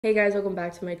Hey guys, welcome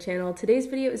back to my channel. Today's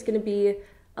video is going to be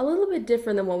a little bit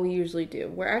different than what we usually do.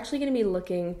 We're actually going to be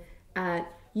looking at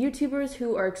YouTubers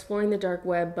who are exploring the dark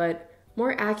web, but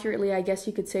more accurately, I guess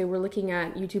you could say we're looking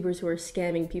at YouTubers who are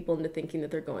scamming people into thinking that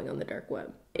they're going on the dark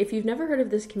web. If you've never heard of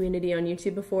this community on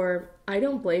YouTube before, I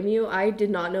don't blame you. I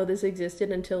did not know this existed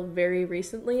until very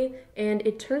recently, and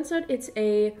it turns out it's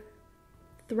a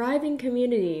thriving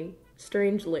community.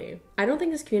 Strangely. I don't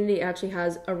think this community actually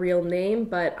has a real name,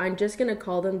 but I'm just gonna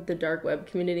call them the dark web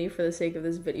community for the sake of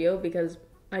this video because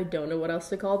I don't know what else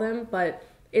to call them. But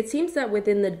it seems that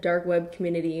within the dark web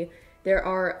community, there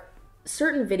are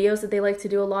certain videos that they like to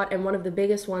do a lot, and one of the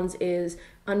biggest ones is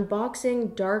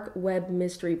unboxing dark web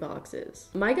mystery boxes.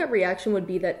 My gut reaction would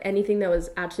be that anything that was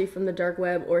actually from the dark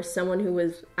web or someone who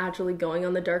was actually going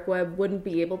on the dark web wouldn't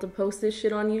be able to post this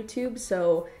shit on YouTube,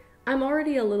 so I'm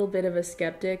already a little bit of a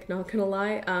skeptic, not gonna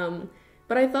lie,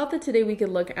 but I thought that today we could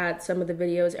look at some of the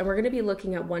videos, and we're gonna be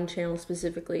looking at one channel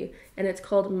specifically, and it's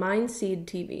called Mindseed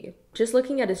TV. Just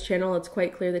looking at his channel, it's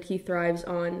quite clear that he thrives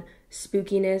on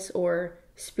spookiness or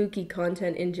spooky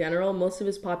content in general. Most of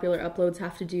his popular uploads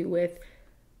have to do with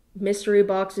mystery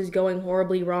boxes going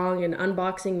horribly wrong and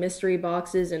unboxing mystery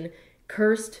boxes and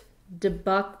cursed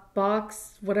debug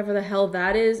box, whatever the hell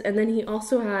that is, and then he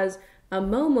also has a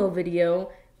Momo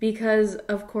video because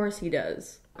of course he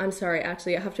does. I'm sorry,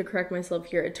 actually, I have to correct myself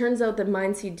here. It turns out that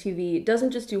Mindseed TV doesn't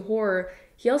just do horror,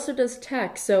 he also does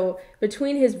tech. So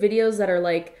between his videos that are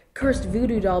like, cursed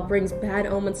voodoo doll brings bad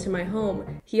omens to my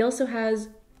home, he also has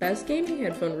best gaming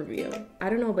headphone review. I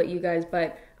don't know about you guys,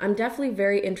 but I'm definitely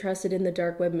very interested in the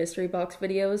dark web mystery box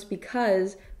videos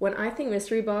because when I think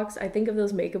mystery box, I think of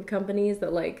those makeup companies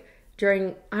that like,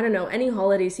 during, I don't know, any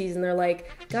holiday season, they're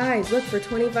like, guys, look, for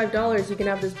 $25 you can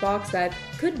have this box that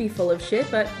could be full of shit,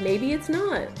 but maybe it's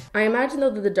not. I imagine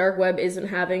though that the dark web isn't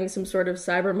having some sort of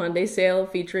Cyber Monday sale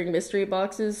featuring mystery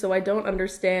boxes, so I don't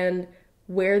understand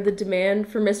where the demand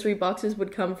for mystery boxes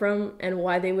would come from and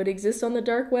why they would exist on the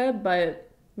dark web, but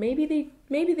maybe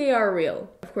they are real.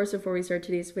 Of course, before we start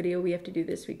today's video, we have to do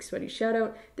this week's sweaty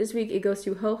shoutout. This week it goes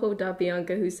to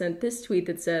hoho.bianca, who sent this tweet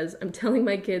that says, I'm telling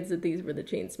my kids that these were the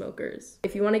chain smokers.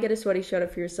 If you want to get a sweaty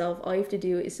shoutout for yourself, all you have to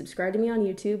do is subscribe to me on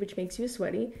YouTube, which makes you a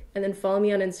sweaty, and then follow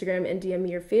me on Instagram and DM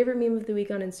me your favorite meme of the week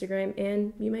on Instagram,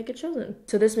 and you might get chosen.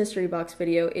 So this mystery box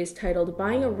video is titled,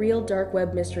 Buying a Real Dark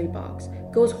Web Mystery Box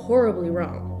Goes Horribly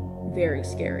Wrong. Very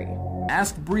scary.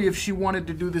 Asked Brie if she wanted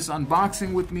to do this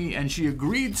unboxing with me, and she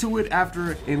agreed to it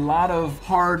after a lot of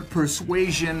hard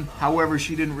persuasion. However,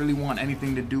 she didn't really want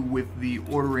anything to do with the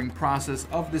ordering process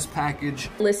of this package.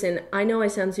 Listen, I know I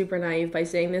sound super naive by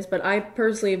saying this, but I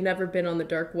personally have never been on the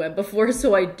dark web before,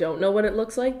 so I don't know what it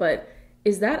looks like, but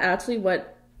is that actually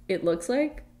what it looks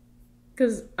like?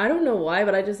 Because I don't know why,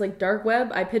 but I just like dark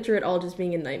web, I picture it all just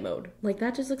being in night mode. Like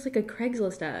that just looks like a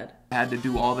Craigslist ad. I had to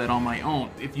do all that on my own.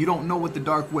 If you don't know what the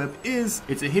dark web is,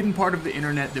 it's a hidden part of the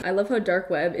internet that— I love how dark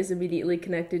web is immediately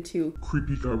connected to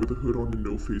creepy guy with a hood on and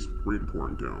no face, brain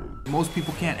pouring down. most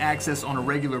people can't access on a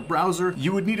regular browser.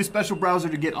 You would need a special browser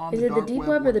to get on the dark web. Is it the deep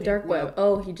web or the dark web?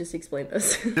 Oh, he just explained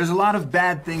this. There's a lot of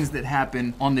bad things that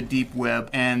happen on the deep web,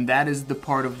 and that is the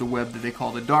part of the web that they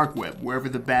call the dark web, wherever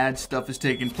the bad stuff is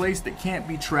taking place that can't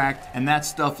be tracked, and that's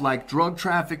stuff like drug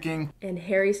trafficking and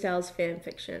Harry Styles fan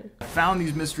fiction. I found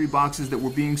these mystery boxes that were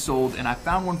being sold, and I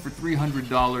found one for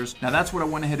 $300. Now that's what I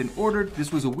went ahead and ordered.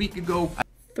 This was a week ago.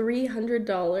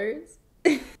 $300?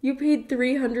 You paid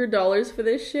 $300 for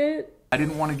this shit? I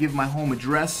didn't want to give my home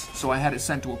address, so I had it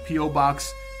sent to a P.O.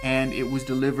 box, and it was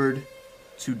delivered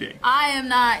today. I am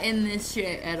not in this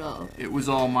shit at all. It was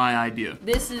all my idea.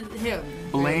 This is him.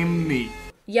 Blame me.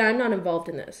 Yeah, I'm not involved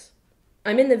in this.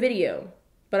 I'm in the video,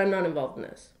 but I'm not involved in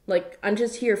this. Like, I'm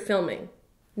just here filming.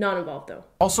 Not involved though.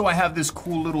 Also, I have this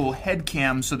cool little head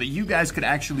cam so that you guys could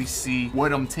actually see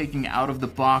what I'm taking out of the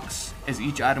box as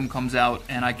each item comes out,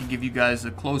 and I can give you guys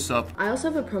a close-up. I also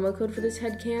have a promo code for this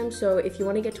head cam, so if you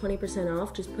want to get 20%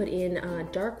 off, just put in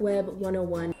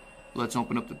darkweb101. Let's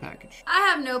open up the package. I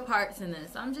have no parts in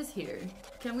this. I'm just here.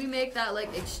 Can we make that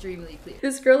like extremely clear?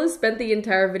 This girl has spent the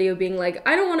entire video being like,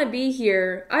 I don't want to be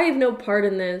here. I have no part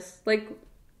in this. Like,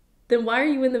 then why are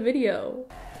you in the video?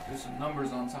 There's some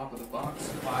numbers on top of the box.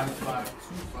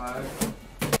 5525.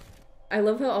 I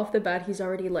love how off the bat he's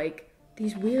already like,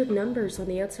 these weird numbers on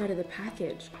the outside of the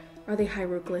package. Are they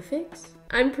hieroglyphics?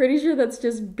 I'm pretty sure that's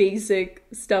just basic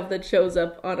stuff that shows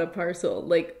up on a parcel,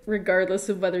 like regardless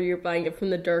of whether you're buying it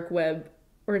from the dark web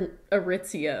or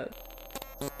Aritzia.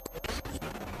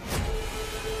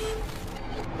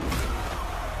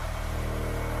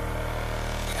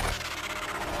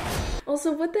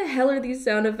 Also, what the hell are these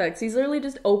sound effects? He's literally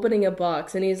just opening a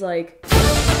box and he's like...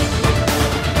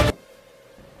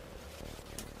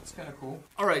 kind of cool.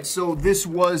 All right, so this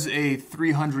was a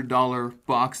 $300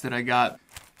 box that I got.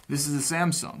 This is a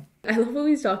Samsung. I love how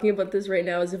he's talking about this right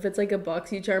now as if it's like a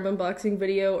BoxyCharm unboxing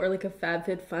video or like a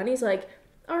FabFitFun. He's like,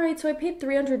 all right, so I paid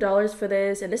 $300 for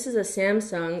this, and this is a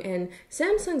Samsung, and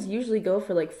Samsungs usually go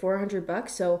for like $400,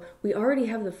 so we already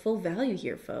have the full value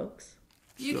here, folks.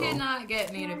 You cannot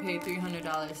get me to pay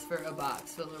 $300 for a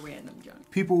box full of random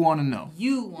junk. People want to know.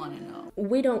 You want to know.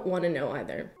 We don't want to know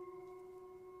either.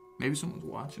 Maybe someone's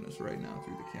watching us right now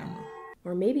through the camera.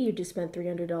 Or maybe you just spent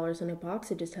 $300 on a box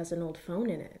that just has an old phone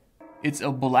in it. It's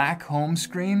a black home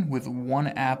screen with one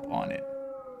app on it.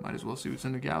 Might as well see what's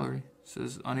in the gallery. It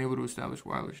says unable to establish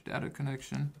wireless data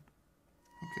connection.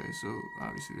 Okay, so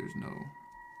obviously there's no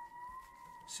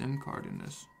SIM card in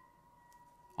this.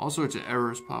 All sorts of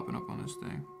errors popping up on this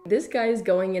thing. This guy is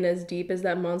going in as deep as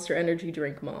that Monster Energy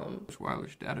drink mom.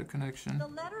 Wireless data connection. The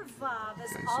letter Vav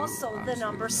is Okay, so also the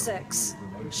number obviously 6.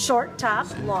 Short top,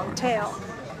 long tail.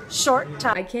 Short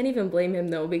top. I can't even blame him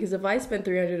though, because if I spent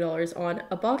 $300 on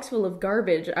a box full of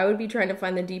garbage, I would be trying to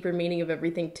find the deeper meaning of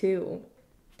everything too.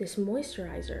 This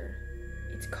moisturizer,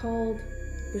 it's called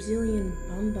Brazilian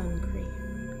Bum Bum Cream.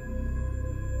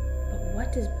 But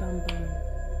what does Bum Bum mean?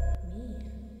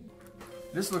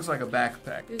 This looks like a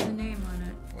backpack. There's a name on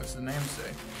it. What's the name say?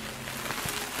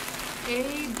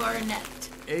 A Barnett.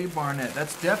 A Barnett.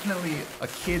 That's definitely a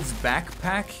kid's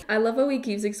backpack. I love how he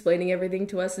keeps explaining everything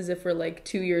to us as if we're like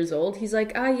 2 years old. He's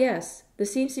like, ah yes,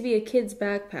 this seems to be a kid's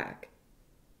backpack.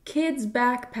 Kid's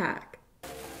backpack.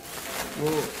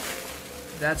 Well,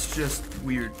 that's just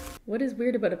weird. What is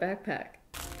weird about a backpack?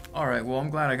 Alright, well I'm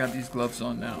glad I got these gloves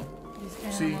on now.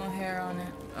 There's animal hair on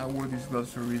it. I wore these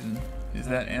gloves for a reason. Is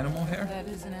that animal hair? That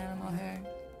is an animal hair.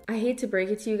 I hate to break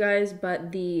it to you guys,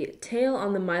 but the tail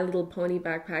on the My Little Pony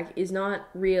backpack is not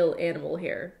real animal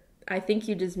hair. I think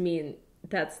you just mean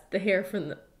that's the hair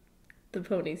from the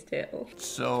pony's tail.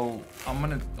 So I'm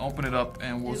gonna open it up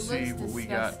and we'll see looks what we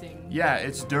got. disgusting. Yeah,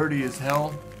 it's dirty as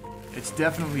hell. It's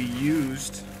definitely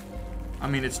used. I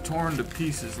mean, it's torn to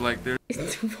pieces. Like there's.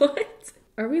 What?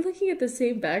 Are we looking at the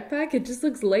same backpack? It just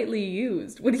looks lightly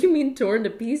used. What do you mean torn to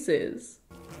pieces?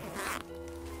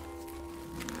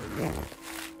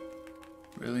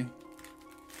 Really?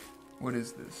 What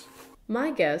is this? My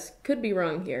guess, could be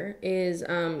wrong here, is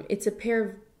it's a pair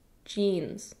of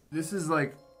jeans. This is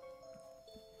like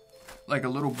a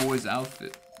little boy's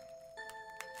outfit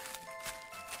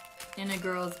In a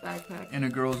girl's backpack. in a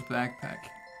girl's backpack.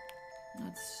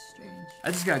 That's strange.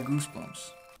 I just got goosebumps.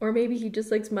 Or maybe he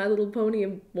just likes My Little Pony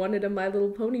and wanted a My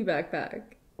Little Pony backpack.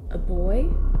 A boy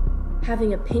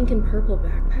having a pink and purple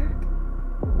backpack?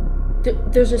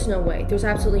 There's just no way. There's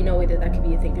absolutely no way that that could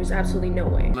be a thing. There's absolutely no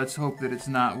way. Let's hope that it's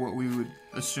not what we would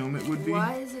assume it would be.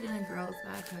 Why is it in a girl's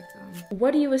backpack though?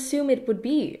 What do you assume it would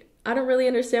be? I don't really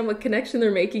understand what connection they're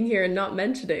making here and not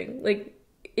mentioning. Like,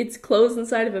 it's clothes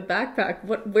inside of a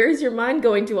backpack. Where's your mind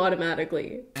going to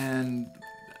automatically? And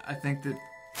I think that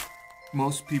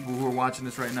most people who are watching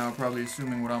this right now are probably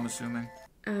assuming what I'm assuming.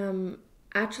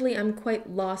 Actually, I'm quite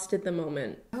lost at the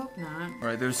moment. I hope not.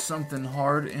 Alright, there's something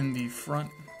hard in the front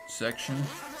section.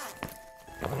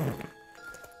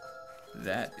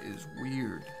 That is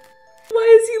weird.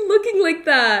 Why is he looking like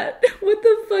that? What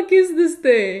the fuck is this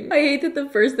thing? I hate that the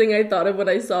first thing I thought of when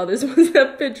I saw this was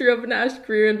that picture of Nash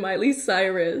Greer and Miley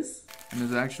Cyrus. And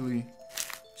there's actually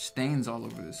stains all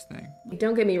over this thing.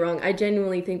 Don't get me wrong, I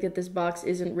genuinely think that this box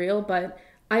isn't real, but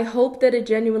I hope that it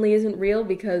genuinely isn't real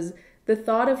because the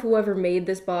thought of whoever made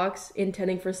this box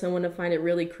intending for someone to find it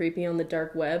really creepy on the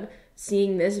dark web,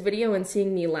 seeing this video and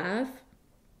seeing me laugh,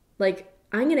 like,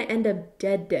 I'm gonna end up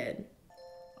dead.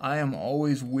 I am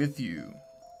always with you.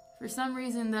 For some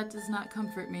reason, that does not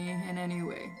comfort me in any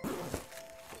way.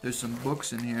 There's some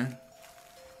books in here.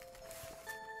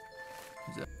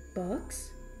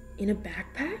 Books? In a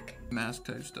backpack? Mask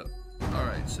type stuff.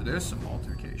 Alright, so there's some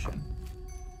altercation.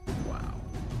 Wow.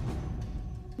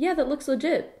 Yeah, that looks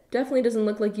legit. Definitely doesn't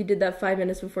look like you did that 5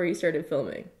 minutes before you started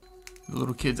filming. The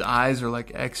little kid's eyes are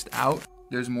like X'd out.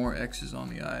 There's more X's on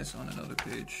the eyes on another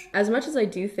page. As much as I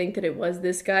do think that it was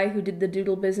this guy who did the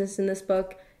doodle business in this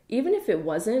book, even if it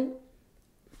wasn't,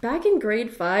 back in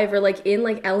grade 5 or like in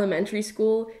like elementary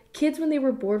school, kids when they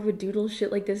were bored would doodle shit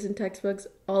like this in textbooks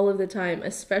all of the time,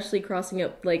 especially crossing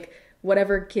out like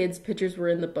whatever kids' pictures were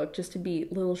in the book just to be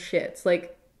little shits.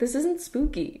 Like, this isn't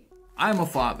spooky. I'm a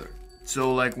father.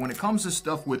 So, like, when it comes to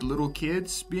stuff with little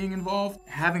kids being involved,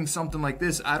 having something like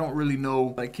this, I don't really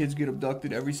know. Like, kids get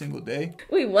abducted every single day.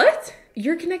 Wait, what?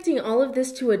 You're connecting all of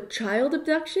this to a child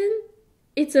abduction?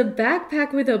 It's a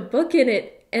backpack with a book in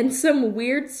it, and some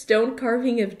weird stone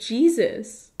carving of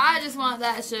Jesus. I just want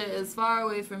that shit as far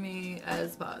away from me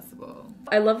as possible.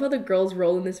 I love how the girl's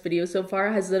role in this video so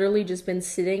far has literally just been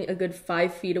sitting a good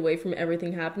 5 feet away from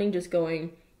everything happening, just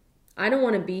going, I don't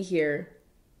want to be here.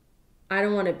 I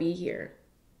don't want to be here.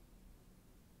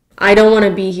 I don't want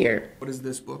to be here. What is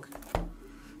this book?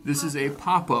 This is a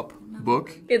pop-up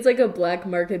book. It's like a black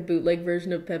market bootleg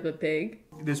version of Peppa Pig.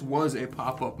 This was a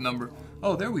pop-up number.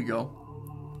 Oh, there we go.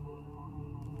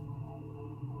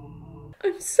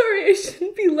 I'm sorry, I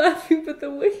shouldn't be laughing, but the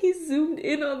way he zoomed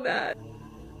in on that.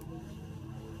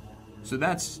 So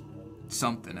that's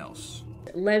something else.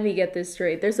 Let me get this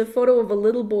straight. There's a photo of a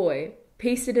little boy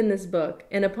pasted in this book,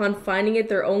 and upon finding it,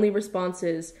 their only response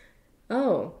is,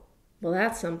 oh, well,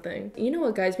 that's something. You know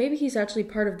what, guys? Maybe he's actually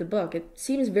part of the book. It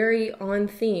seems very on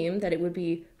theme that it would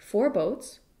be 4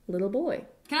 boats, little boy.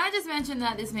 Can I just mention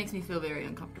that this makes me feel very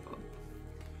uncomfortable?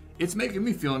 It's making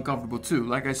me feel uncomfortable too.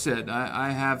 Like I said, I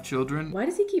have children. Why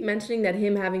does he keep mentioning that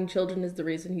him having children is the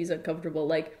reason he's uncomfortable?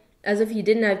 Like, as if he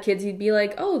didn't have kids, he'd be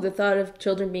like, oh, the thought of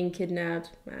children being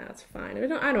kidnapped, that's fine.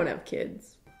 I don't have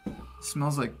kids. It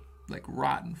smells like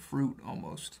rotten fruit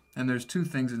almost. And there's 2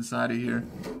 things inside of here.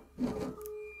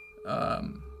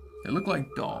 They look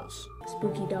like dolls.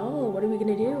 Spooky doll, what are we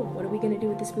gonna do? What are we gonna do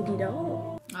with the spooky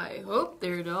doll? I hope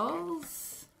they're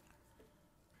dolls.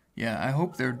 Yeah, I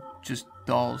hope they're just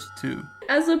dolls too.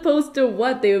 As opposed to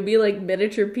what? They would be like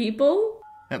miniature people?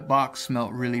 That box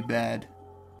smelled really bad.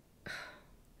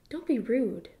 Don't be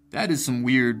rude. That is some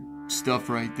weird stuff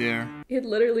right there. It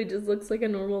literally just looks like a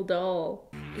normal doll.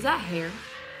 Is that hair?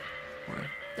 Where?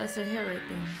 That's their hair right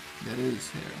there. That is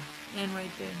hair. And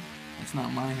right there. That's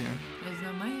not my hair. It's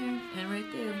not my hair. And right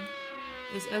there.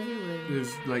 It's everywhere.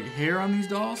 There's like hair on these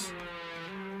dolls?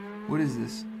 What is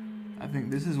this? I think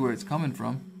this is where it's coming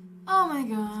from. Oh my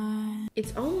god.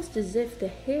 It's almost as if the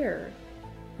hair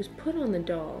was put on the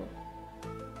doll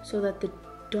so that the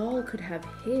doll could have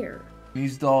hair.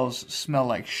 These dolls smell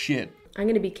like shit. I'm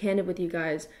gonna be candid with you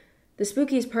guys. The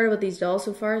spookiest part about these dolls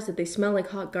so far is that they smell like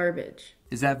hot garbage.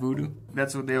 Is that voodoo?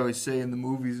 That's what they always say in the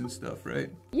movies and stuff, right?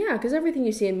 Yeah, because everything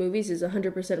you see in movies is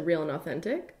 100% real and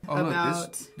authentic. Oh,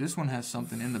 look, this one has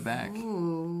something in the back.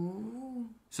 Ooh.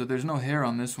 So there's no hair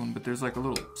on this one, but there's like a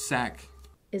little sack.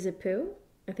 Is it poo?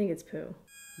 I think it's poo.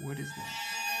 What is that?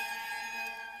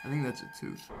 I think that's a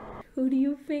tooth. Who do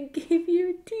you think gave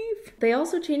you teeth? They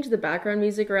also changed the background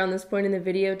music around this point in the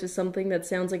video to something that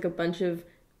sounds like a bunch of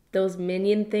those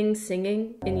minion things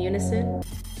singing in unison.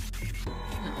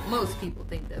 Most people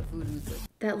think that voodoo's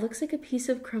That looks like a piece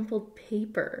of crumpled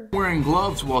paper. Wearing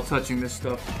gloves while touching this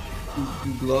stuff.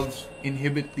 Do gloves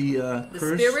inhibit the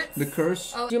curse? spirits? The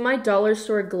curse? Oh. Do my dollar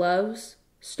store gloves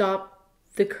stop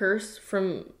the curse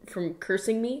from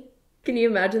cursing me? Can you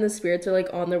imagine the spirits are like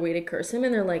on their way to curse him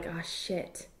and they're like, ah,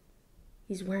 shit.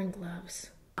 He's wearing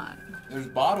gloves. There's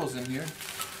bottles in here.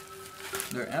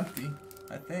 They're empty,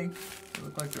 I think. They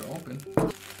look like they're open.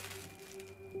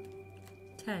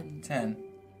 10.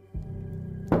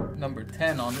 Number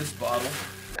 10 on this bottle.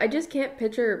 I just can't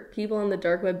picture people on the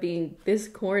dark web being this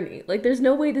corny. Like, there's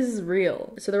no way this is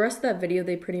real. So the rest of that video,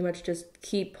 they pretty much just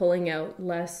keep pulling out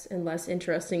less and less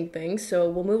interesting things. So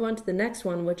we'll move on to the next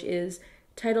one, which is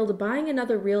titled Buying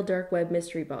Another Real Dark Web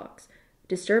Mystery Box.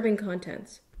 Disturbing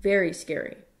contents. Very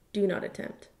scary. Do not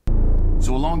attempt.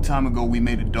 So a long time ago, we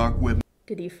made a dark web.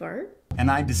 Did he fart? And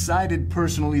I decided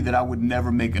personally that I would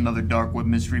never make another dark web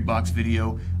mystery box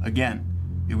video again.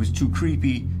 It was too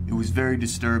creepy, it was very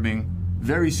disturbing,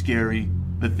 very scary.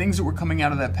 The things that were coming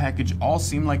out of that package all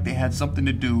seemed like they had something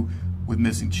to do with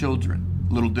missing children.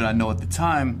 Little did I know at the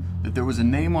time that there was a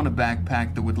name on a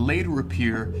backpack that would later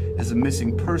appear as a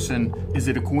missing person. Is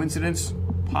it a coincidence?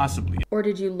 Possibly. Or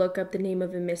did you look up the name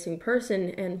of a missing person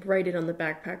and write it on the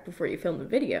backpack before you filmed the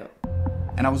video?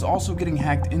 And I was also getting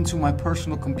hacked into my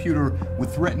personal computer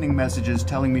with threatening messages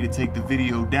telling me to take the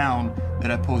video down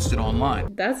that I posted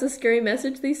online. That's a scary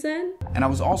message they sent? And I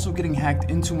was also getting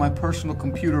hacked into my personal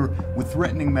computer with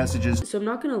threatening messages. So I'm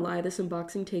not gonna lie, this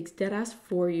unboxing takes deadass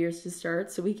 4 years to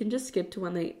start, so we can just skip to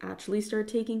when they actually start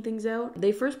taking things out.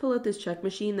 They first pull out this check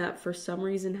machine that for some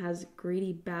reason has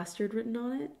Greedy Bastard written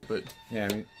on it. But, yeah,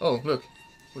 I mean, oh, look,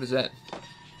 what is that?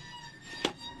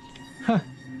 Huh.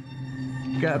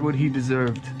 Got what he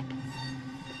deserved.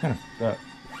 Kind of that.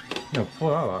 No, pull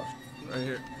it out. Right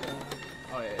here.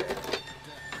 Oh, yeah.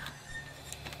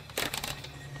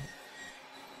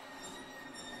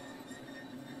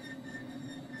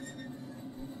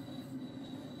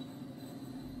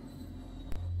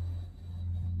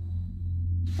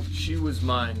 She was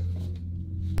mine.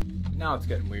 Now it's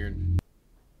getting weird.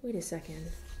 Wait a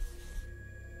second.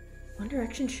 One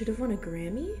Direction should have won a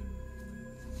Grammy?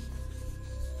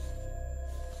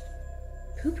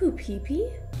 Poo poo pee pee?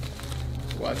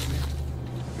 Watch me.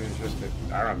 I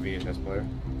don't have a VHS player.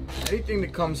 Anything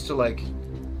that comes to like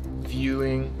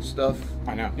viewing stuff.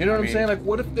 I know. You know what I'm saying? Like,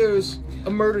 what if there's a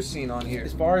murder scene on here?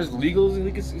 As far as legal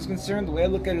is concerned, the way I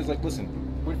look at it is like, listen,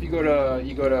 what if you go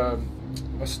to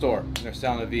a store and they're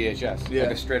selling a VHS, Yeah.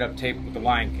 like a straight up tape with the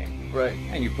Lion King, Right.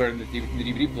 and you put it in the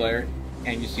DVD player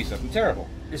and you see something terrible.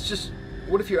 It's just,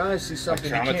 what if your eyes see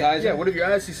something Like you can't? traumatizing? Yeah. What if your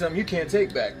eyes see something you can't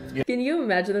take back? Can you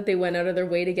imagine that they went out of their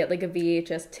way to get like a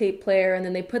VHS tape player and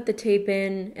then they put the tape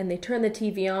in and they turn the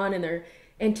TV on and they're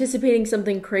anticipating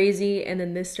something crazy and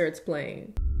then this starts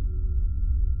playing?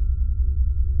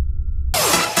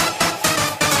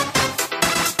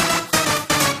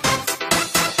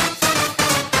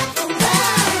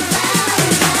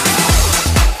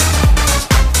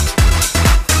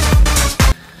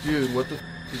 Dude, what the f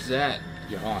is that?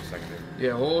 Yeah, hold on a second. Dude.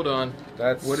 Yeah, hold on.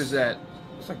 That's What is that?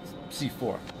 It's like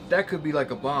C4. That could be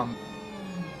like a bomb.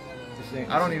 This ain't-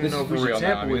 I don't even this know is if we for should real now.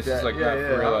 tamper I mean, with this is that. like Yeah, not yeah.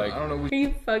 for real, like. I don't know. Are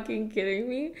you fucking kidding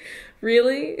me?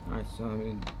 Really? Alright, so I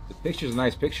mean, the picture's a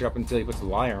nice picture up until he puts the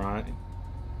wire on it.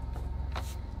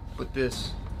 But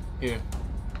this, here.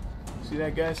 See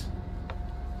that, guys?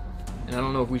 And I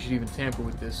don't know if we should even tamper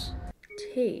with this.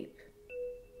 Tape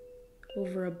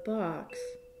over a box.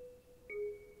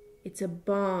 It's a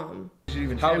bomb. We should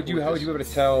even How tamper would you with be this. able to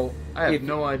tell? I have if-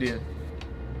 no idea.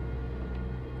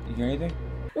 You hear anything?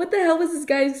 What the hell was this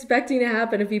guy expecting to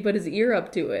happen if he put his ear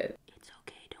up to it? It's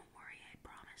okay, don't worry, I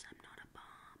promise I'm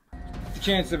not a bomb. The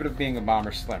chance of it being a bomb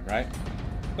are slim, right?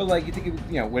 But like, you think it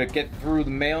would, would it get through the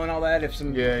mail and all that if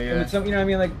some? Yeah, yeah. I mean, some, you know what I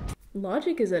mean? Like,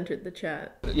 Logic has entered the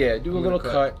chat. yeah, do a I'm little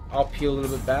gonna cut. I'll peel a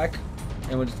little bit back,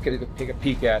 and we'll just take a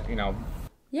peek at,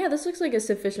 Yeah, this looks like a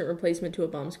sufficient replacement to a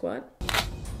bomb squad.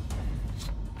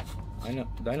 I know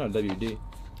WD.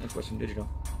 That's Western Digital.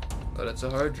 Oh, that's a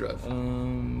hard drive.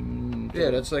 Yeah,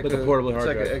 that's like a portable hard It's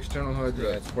drive. like an external hard Yeah,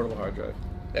 drive. it's a portable hard drive.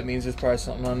 That means there's probably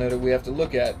something on there that we have to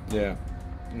look at. Yeah,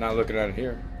 I'm not looking at it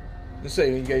here. Let's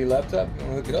say you got your laptop. You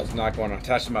wanna hook it up? It's not going to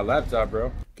attach to my laptop,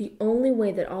 bro. The only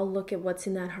way that I'll look at what's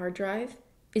in that hard drive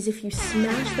is if you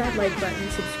smash that like button,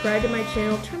 subscribe to my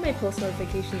channel, turn my post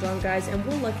notifications on, guys, and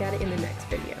we'll look at it in the next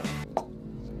video.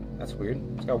 That's weird.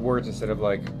 It's got words instead of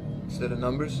like Instead of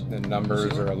numbers. the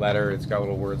numbers or a letter. It's got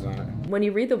little words on it. When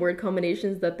you read the word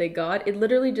combinations that they got, it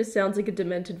literally just sounds like a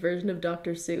demented version of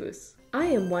Dr. Seuss. I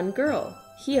am one girl.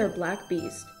 He are black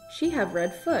beast. She have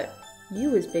red foot.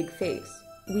 You is big face.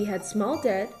 We had small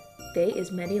debt. They is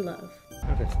many love. I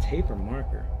don't know if it's tape or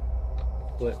marker.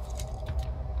 Flip.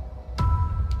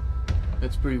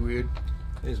 That's pretty weird.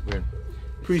 It is weird.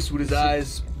 Priest with his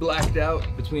eyes blacked out.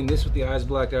 Between this with the eyes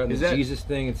blacked out and Is the that- Jesus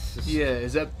thing, it's just, Yeah,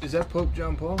 is that Pope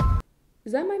John Paul?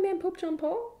 Is that my man Pope John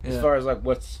Paul? as Yeah. far as like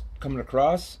what's coming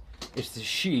across, it's the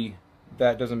she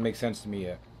that doesn't make sense to me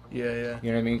yet. Yeah, yeah.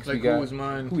 You know what I mean? 'Cause Like, we got, who was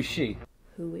mine? Who is she?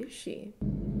 Who is she?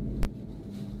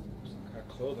 Got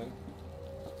clothing.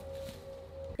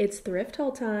 It's thrift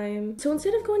haul time. So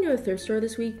instead of going to a thrift store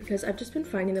this week, because I've just been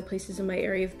finding the places in my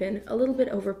area have been a little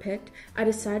bit overpicked, I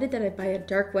decided that I'd buy a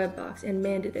dark web box, and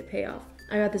man did it pay off.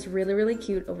 I got this really, really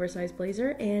cute oversized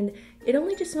blazer, and it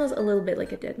only just smells a little bit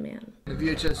like a dead man. The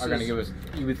VHS Are gonna is- give us.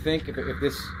 You would think if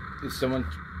this is someone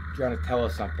trying to tell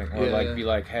us something, or Yeah, like yeah. be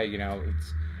like, hey,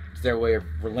 it's their way of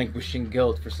relinquishing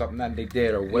guilt for something that they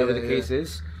did, or whatever Yeah, the case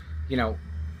is.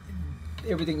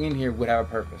 Everything in here would have a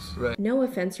purpose. Right. No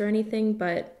offense or anything,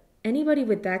 but anybody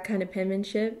with that kind of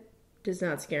penmanship does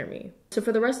not scare me. So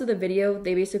for the rest of the video,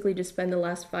 they basically just spend the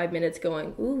last 5 minutes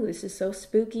going, ooh, this is so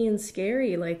spooky and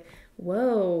scary, like,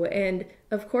 whoa. And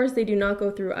of course they do not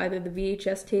go through either the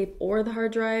VHS tape or the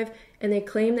hard drive, and they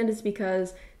claim that it's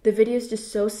because the video is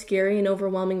just so scary and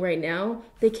overwhelming right now,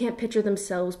 they can't picture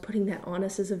themselves putting that on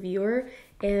us as a viewer,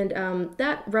 and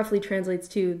that roughly translates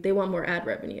to they want more ad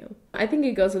revenue. I think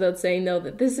it goes without saying though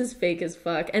that this is fake as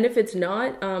fuck, and if it's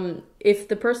not, if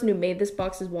the person who made this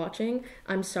box is watching,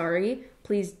 I'm sorry,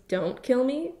 please don't kill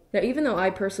me. Now, even though I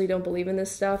personally don't believe in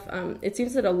this stuff, it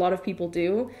seems that a lot of people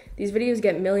do. These videos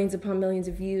get millions upon millions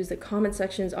of views, the comment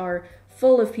sections are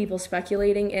full of people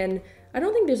speculating, and I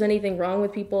don't think there's anything wrong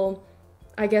with people,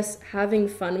 I guess, having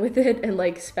fun with it and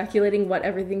like speculating what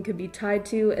everything could be tied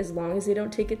to as long as they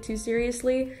don't take it too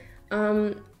seriously.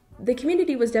 The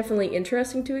community was definitely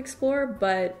interesting to explore,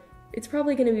 but it's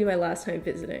probably going to be my last time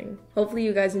visiting. Hopefully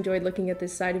you guys enjoyed looking at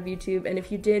this side of YouTube, and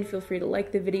if you did, feel free to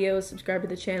like the video, subscribe to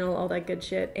the channel, all that good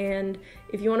shit. And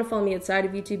if you want to follow me outside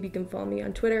of YouTube, you can follow me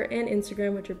on Twitter and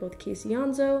Instagram, which are both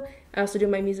Aonso. I also do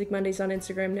my Music Mondays on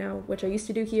Instagram now, which I used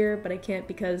to do here, but I can't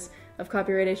because of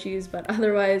copyright issues. But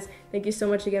otherwise, thank you so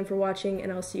much again for watching,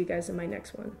 and I'll see you guys in my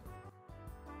next one.